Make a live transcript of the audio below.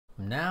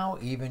Now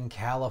even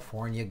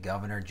California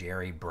Governor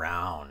Jerry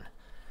Brown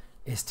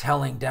is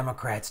telling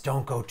Democrats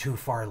don't go too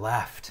far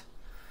left.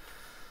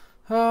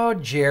 Oh,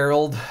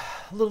 Gerald.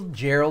 Little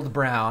Gerald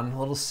Brown.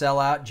 Little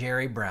sellout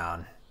Jerry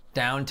Brown.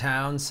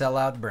 Downtown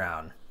sellout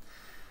Brown.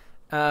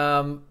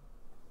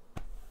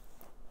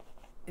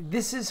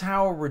 This is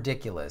how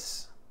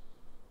ridiculous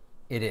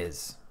it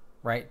is,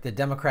 right? The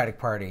Democratic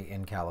Party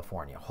in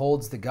California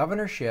holds the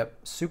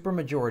governorship,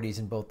 supermajorities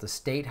in both the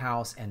state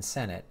house and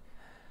Senate.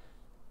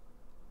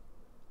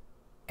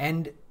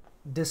 And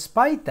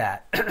despite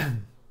that,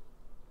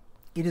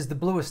 it is the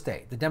bluest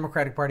state. The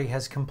Democratic Party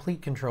has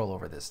complete control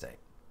over this state.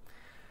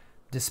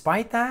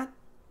 Despite that,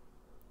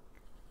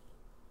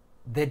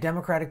 the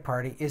Democratic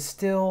Party is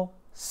still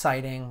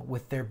siding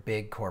with their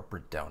big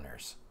corporate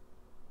donors.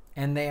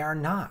 And they are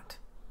not.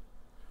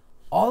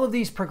 All of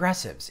these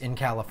progressives in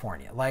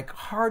California, like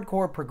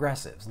hardcore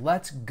progressives,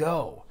 let's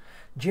go.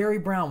 Jerry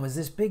Brown was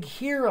this big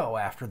hero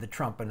after the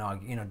Trump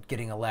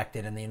getting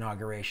elected in the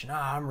inauguration.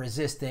 I'm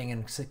resisting,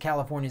 and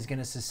California's going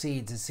to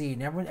secede.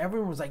 And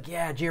everyone was like,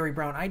 yeah, Jerry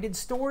Brown. I did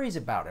stories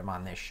about him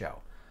on this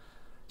show.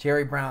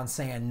 Jerry Brown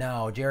saying,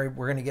 no, Jerry,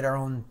 we're going to get our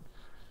own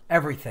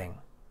everything.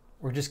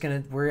 We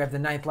have the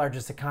 9th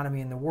largest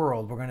economy in the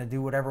world. We're going to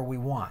do whatever we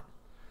want.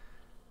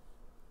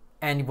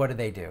 And what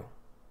do?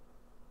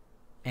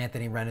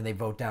 Anthony Rendon, they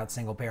vote down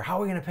single payer. How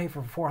are we going to pay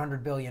for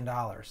 $400 billion?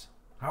 How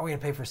are we going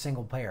to pay for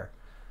single payer?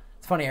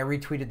 It's funny, I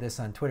retweeted this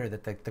on Twitter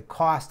that the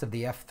cost of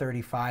the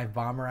F-35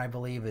 bomber, I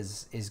believe,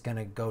 is going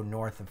to go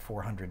north of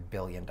 $400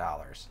 billion.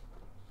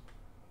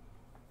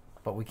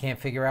 But we can't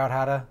figure out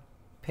how to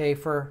pay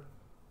for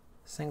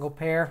single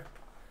payer.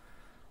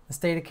 The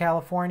state of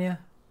California.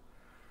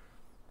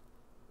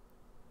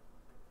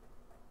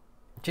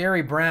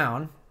 Jerry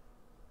Brown,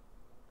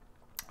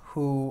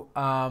 who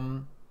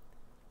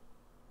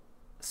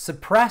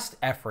suppressed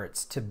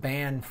efforts to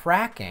ban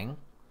fracking,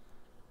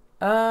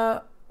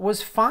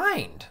 was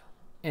fined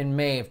in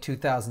May of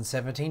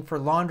 2017 for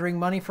laundering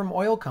money from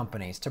oil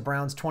companies to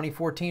Brown's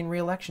 2014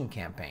 re-election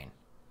campaign.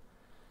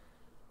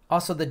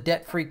 Also, the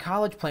debt-free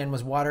college plan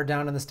was watered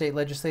down in the state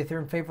legislature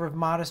in favor of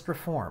modest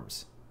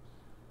reforms.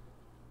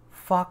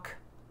 Fuck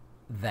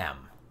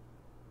them.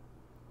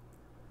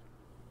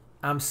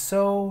 I'm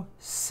so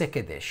sick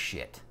of this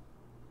shit.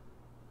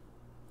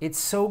 It's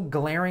so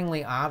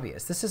glaringly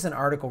obvious. This is an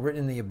article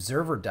written in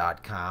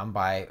theobserver.com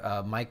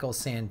by Michael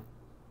Sanato,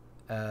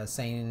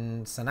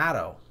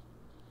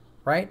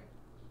 right?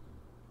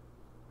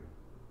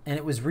 And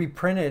it was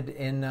reprinted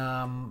in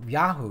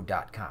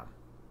yahoo.com.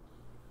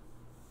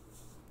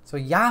 So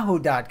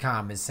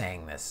yahoo.com is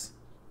saying this.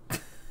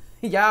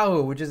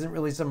 Yahoo, which isn't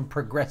really some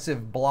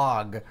progressive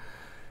blog,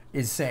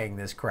 is saying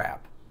this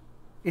crap.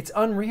 It's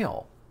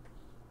unreal.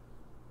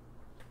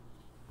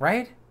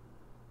 Right?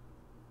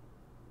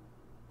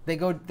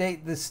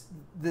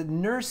 The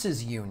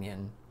nurses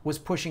union was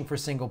pushing for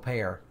single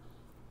payer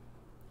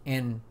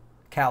in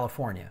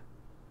California.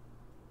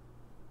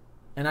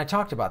 And I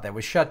talked about that. It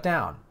was shut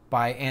down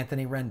by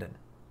Anthony Rendon.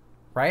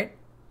 Right?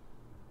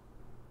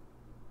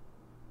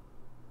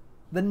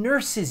 The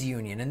nurses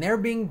union, and they're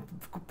being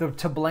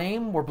to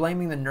blame. We're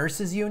blaming the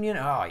nurses union.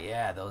 Oh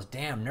yeah, those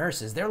damn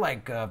nurses. They're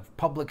like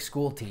public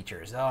school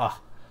teachers. Oh,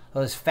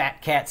 those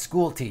fat cat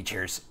school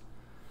teachers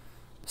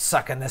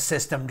sucking the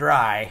system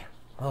dry.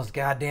 Those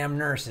goddamn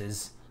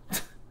nurses.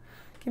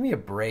 Give me a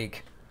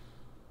break.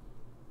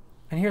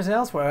 And here's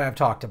else what I've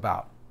talked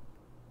about.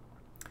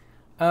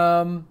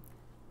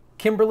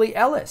 Kimberly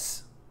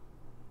Ellis,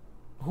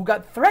 who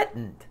got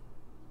threatened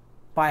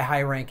by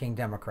high-ranking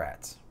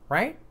Democrats,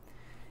 right?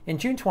 In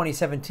June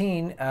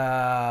 2017,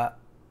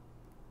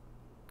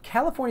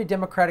 California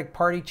Democratic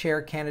Party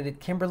chair candidate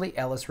Kimberly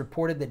Ellis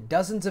reported that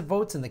dozens of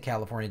votes in the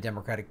California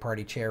Democratic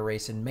Party chair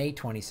race in May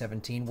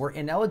 2017 were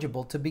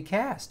ineligible to be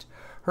cast.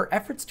 Her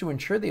efforts to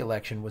ensure the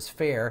election was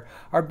fair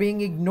are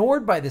being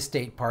ignored by the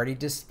state party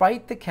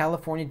despite the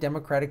California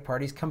Democratic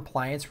Party's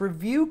Compliance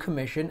Review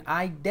Commission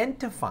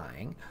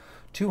identifying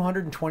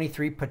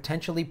 223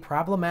 potentially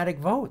problematic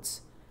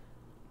votes.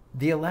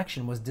 The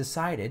election was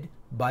decided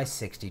by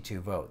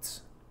 62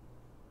 votes.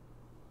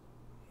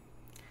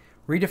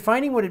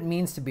 Redefining what it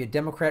means to be a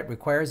Democrat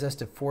requires us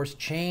to force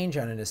change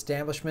on an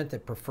establishment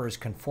that prefers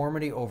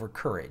conformity over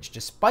courage.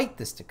 Despite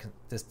this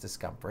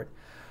discomfort,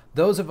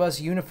 those of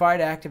us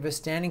unified activists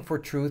standing for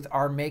truth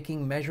are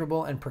making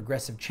measurable and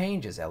progressive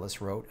changes,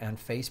 Ellis wrote on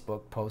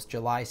Facebook post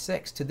July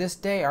 6. To this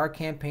day, our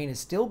campaign is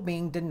still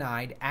being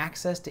denied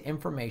access to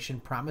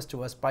information promised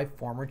to us by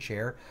former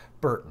Chair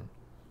Boutin.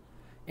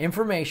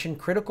 Information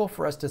critical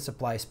for us to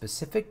supply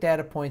specific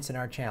data points in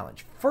our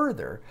challenge.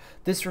 Further,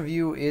 this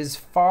review is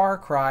far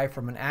cry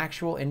from an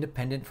actual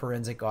independent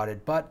forensic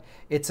audit, but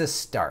it's a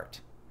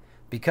start.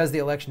 Because the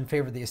election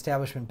favored the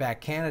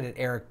establishment-backed candidate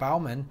Erik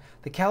Bauman,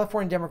 the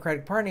California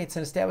Democratic Party and its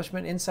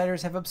establishment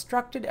insiders have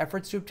obstructed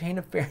efforts to obtain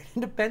a fair and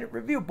independent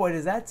review. Boy,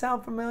 does that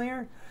sound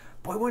familiar?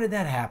 Boy, when did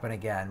that happen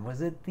again?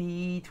 Was it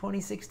the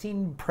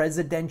 2016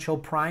 presidential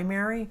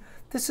primary?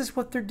 This is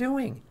what they're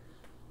doing.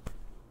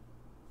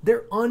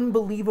 They're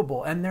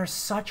unbelievable, and they're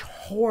such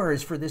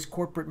whores for this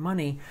corporate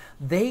money.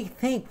 They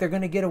think they're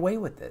going to get away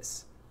with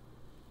this.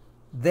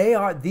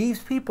 These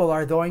people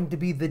are going to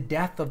be the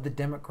death of the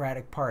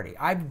Democratic Party.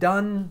 I've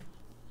done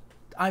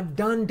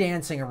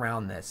dancing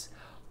around this.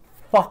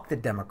 Fuck the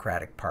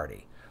Democratic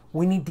Party.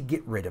 We need to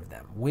get rid of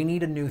them. We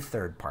need a new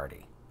third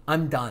party.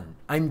 I'm done.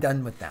 I'm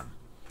done with them.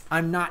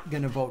 I'm not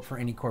going to vote for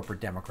any corporate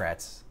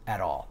Democrats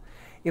at all.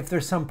 If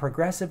there's some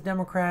progressive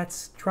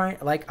Democrats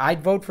like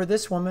I'd vote for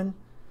this woman,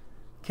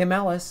 Kim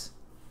Ellis.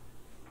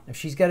 If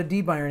she's got a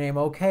D by her name,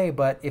 okay.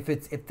 But if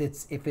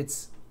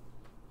it's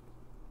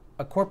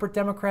a corporate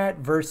Democrat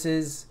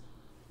versus,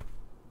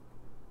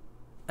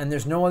 and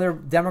there's no other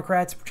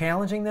Democrats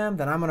challenging them,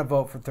 then I'm going to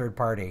vote for third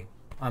party.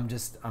 I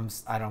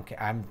don't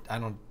care. I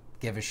don't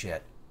give a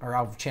shit. Or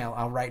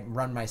I'll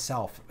run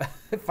myself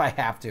if I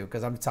have to,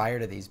 because I'm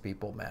tired of these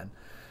people, man.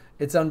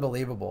 It's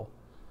unbelievable,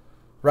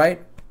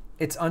 right?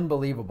 It's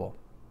unbelievable.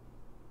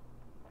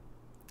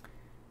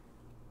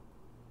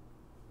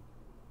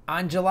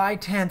 On July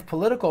 10th,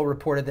 Politico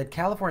reported that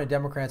California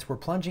Democrats were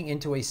plunging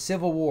into a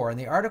civil war, and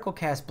the article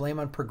cast blame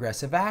on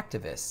progressive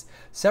activists.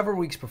 Several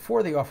weeks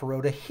before, the author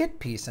wrote a hit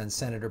piece on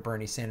Senator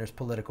Bernie Sanders'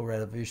 political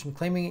revolution,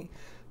 claiming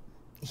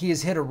he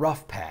has hit a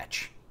rough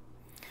patch.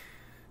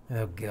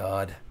 Oh,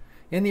 God.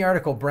 In the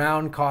article,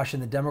 Brown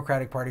cautioned the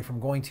Democratic Party from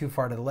going too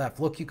far to the left.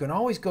 Look, you can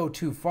always go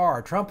too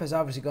far. Trump has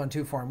obviously gone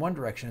too far in one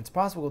direction. It's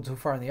possible to go too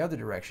far in the other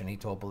direction, he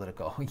told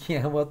Politico.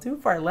 Yeah, well, too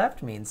far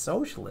left means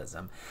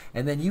socialism.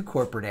 And then you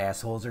corporate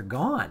assholes are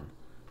gone.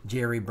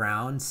 Jerry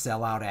Brown,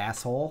 sellout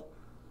asshole.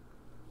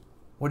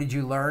 What did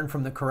you learn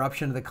from the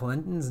corruption of the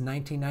Clintons in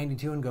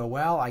 1992 and go,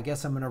 well, I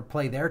guess I'm going to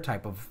play their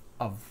type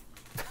of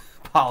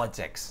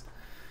politics.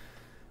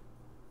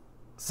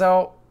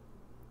 So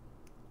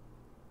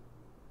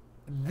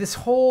this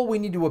whole we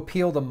need to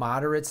appeal to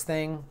moderates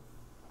thing,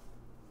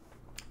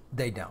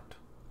 they don't.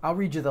 I'll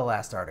read you the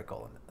last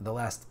article, the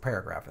last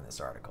paragraph in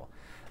this article.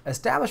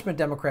 Establishment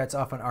Democrats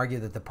often argue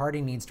that the party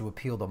needs to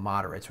appeal to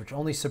moderates, which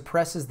only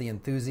suppresses the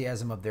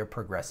enthusiasm of their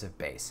progressive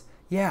base.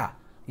 Yeah,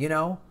 you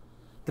know,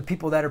 the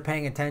people that are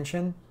paying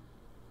attention,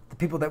 the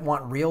people that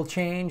want real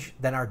change,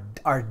 that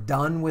are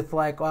done with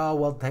like, oh,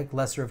 we'll take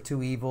lesser of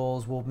two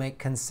evils, we'll make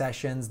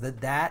concessions,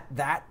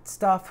 that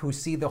stuff, who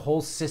see the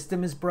whole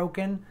system is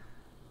broken.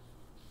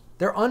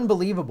 They're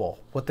unbelievable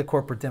what the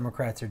corporate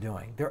Democrats are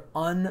doing. They're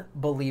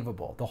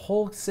unbelievable. The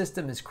whole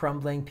system is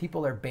crumbling.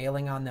 People are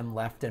bailing on them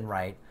left and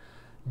right.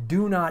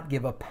 Do not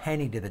give a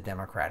penny to the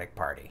Democratic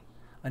Party.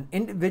 An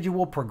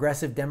individual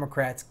progressive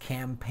Democrats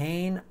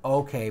campaign,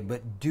 okay,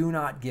 but do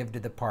not give to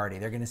the party.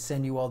 They're going to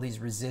send you all these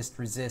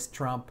resist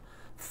Trump.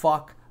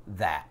 Fuck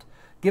that.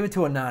 Give it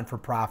to a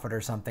non-for-profit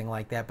or something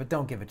like that, but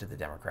don't give it to the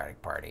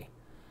Democratic Party.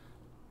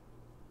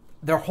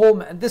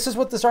 This is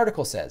what this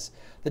article says.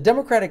 The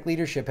Democratic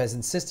leadership has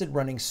insisted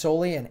running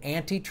solely an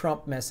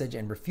anti-Trump message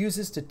and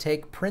refuses to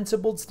take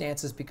principled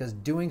stances because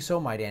doing so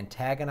might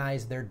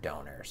antagonize their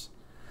donors.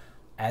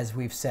 As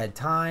we've said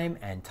time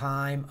and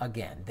time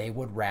again, they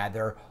would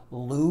rather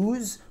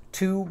lose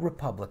to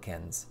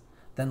Republicans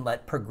than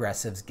let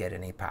progressives get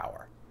any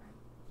power.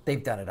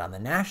 They've done it on the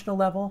national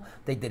level.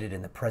 They did it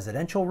in the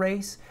presidential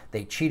race.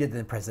 They cheated in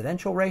the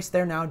presidential race.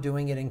 They're now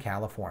doing it in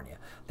California.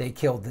 They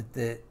killed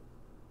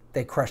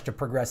They crushed a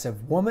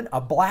progressive woman,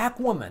 a black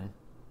woman.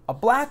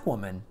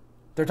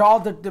 They're all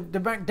the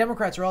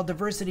Democrats are all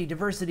diversity.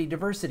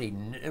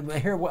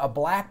 Here, a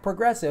black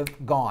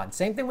progressive gone.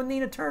 Same thing with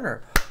Nina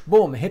Turner.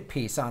 Boom, hit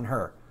piece on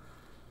her.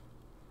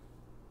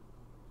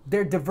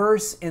 They're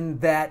diverse in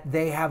that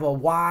they have a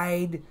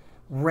wide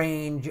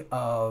range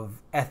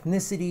of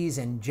ethnicities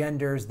and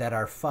genders that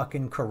are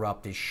fucking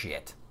corrupt as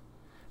shit.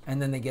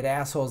 And then they get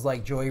assholes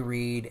like Joy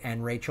Reid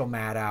and Rachel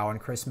Maddow and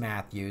Chris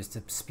Matthews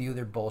to spew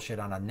their bullshit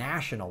on a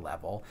national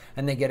level.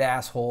 And they get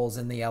assholes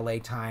in the LA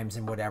Times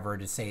and whatever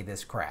to say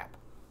this crap.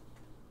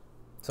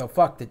 So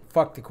fuck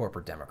the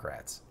corporate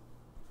Democrats.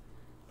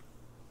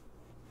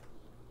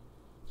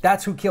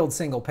 That's who killed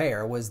single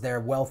payer, was their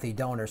wealthy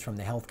donors from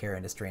the healthcare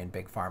industry, and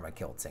Big Pharma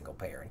killed single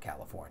payer in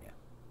California.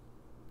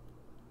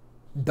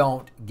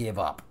 Don't give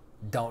up.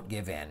 Don't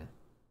give in.